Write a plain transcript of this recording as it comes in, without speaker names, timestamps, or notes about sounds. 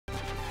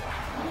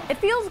It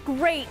feels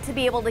great to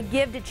be able to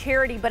give to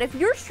charity, but if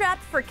you're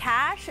strapped for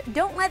cash,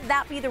 don't let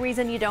that be the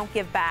reason you don't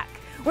give back.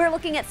 We're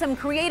looking at some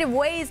creative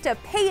ways to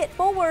pay it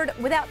forward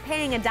without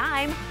paying a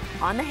dime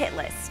on the hit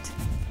list.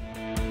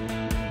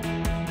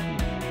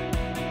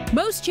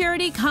 Most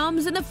charity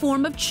comes in the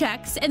form of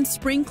checks and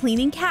spring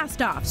cleaning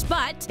cast-offs,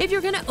 but if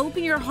you're going to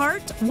open your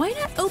heart, why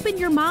not open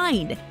your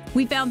mind?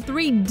 We found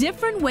 3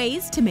 different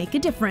ways to make a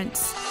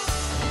difference.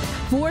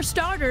 For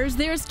starters,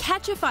 there's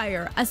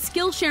Catch-A-Fire, a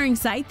skill-sharing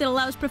site that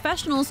allows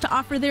professionals to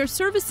offer their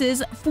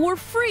services for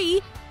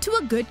free to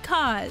a good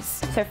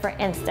cause. So for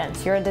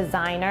instance, you're a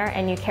designer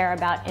and you care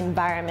about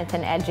environment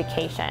and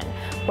education.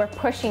 We're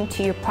pushing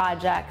to you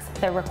projects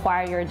that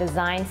require your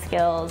design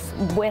skills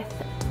with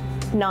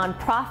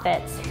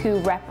nonprofits who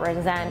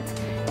represent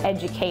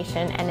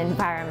education and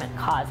environment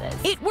causes.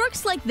 It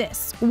works like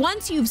this.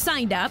 Once you've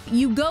signed up,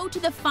 you go to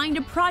the Find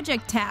a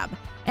Project tab.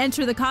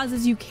 Enter the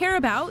causes you care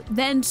about,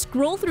 then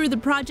scroll through the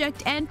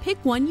project and pick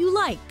one you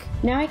like.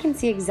 Now I can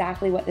see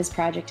exactly what this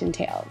project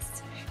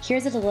entails.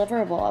 Here's a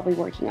deliverable I'll be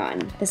working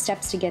on, the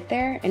steps to get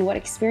there, and what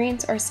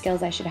experience or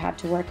skills I should have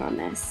to work on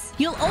this.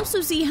 You'll also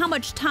see how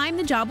much time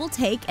the job will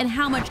take and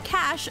how much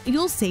cash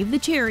you'll save the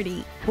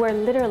charity. We're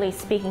literally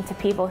speaking to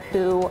people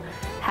who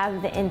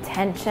have the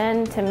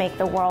intention to make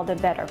the world a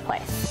better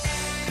place.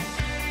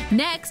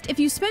 Next, if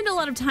you spend a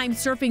lot of time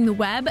surfing the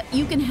web,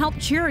 you can help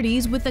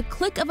charities with a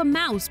click of a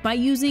mouse by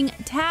using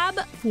Tab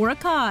for a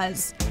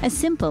Cause. A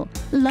simple,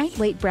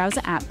 lightweight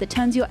browser app that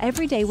turns your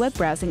everyday web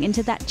browsing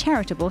into that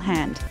charitable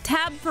hand.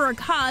 Tab for a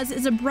Cause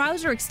is a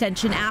browser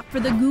extension app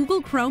for the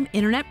Google Chrome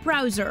internet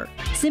browser.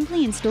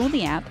 Simply install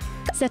the app,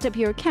 set up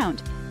your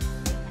account,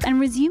 and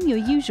resume your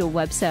usual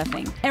web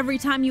surfing. Every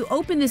time you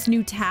open this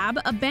new tab,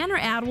 a banner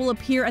ad will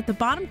appear at the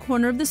bottom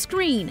corner of the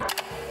screen.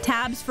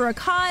 Tabs for a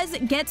Cause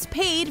gets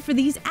paid for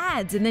these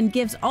ads and then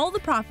gives all the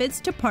profits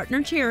to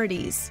partner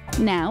charities.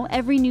 Now,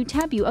 every new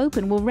tab you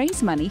open will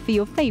raise money for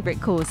your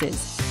favorite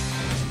causes.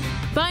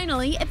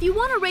 Finally, if you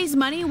want to raise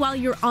money while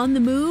you're on the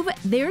move,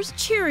 there's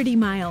Charity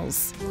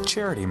Miles.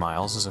 Charity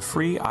Miles is a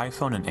free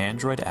iPhone and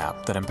Android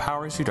app that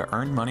empowers you to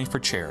earn money for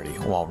charity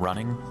while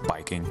running,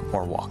 biking,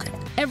 or walking.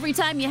 Every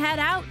time you head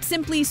out,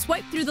 simply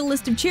swipe through the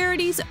list of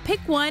charities, pick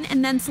one,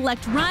 and then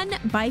select run,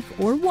 bike,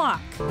 or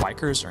walk.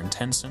 Bikers earn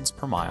 10 cents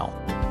per mile.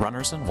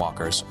 Runners and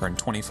walkers earn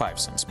 25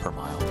 cents per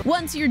mile.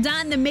 Once you're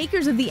done, the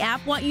makers of the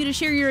app want you to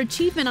share your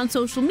achievement on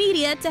social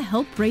media to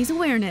help raise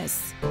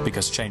awareness.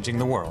 Because changing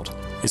the world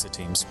is a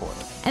team sport.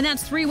 And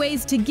that's 3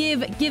 ways to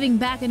give giving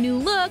back a new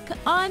look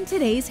on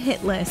today's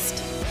hit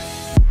list.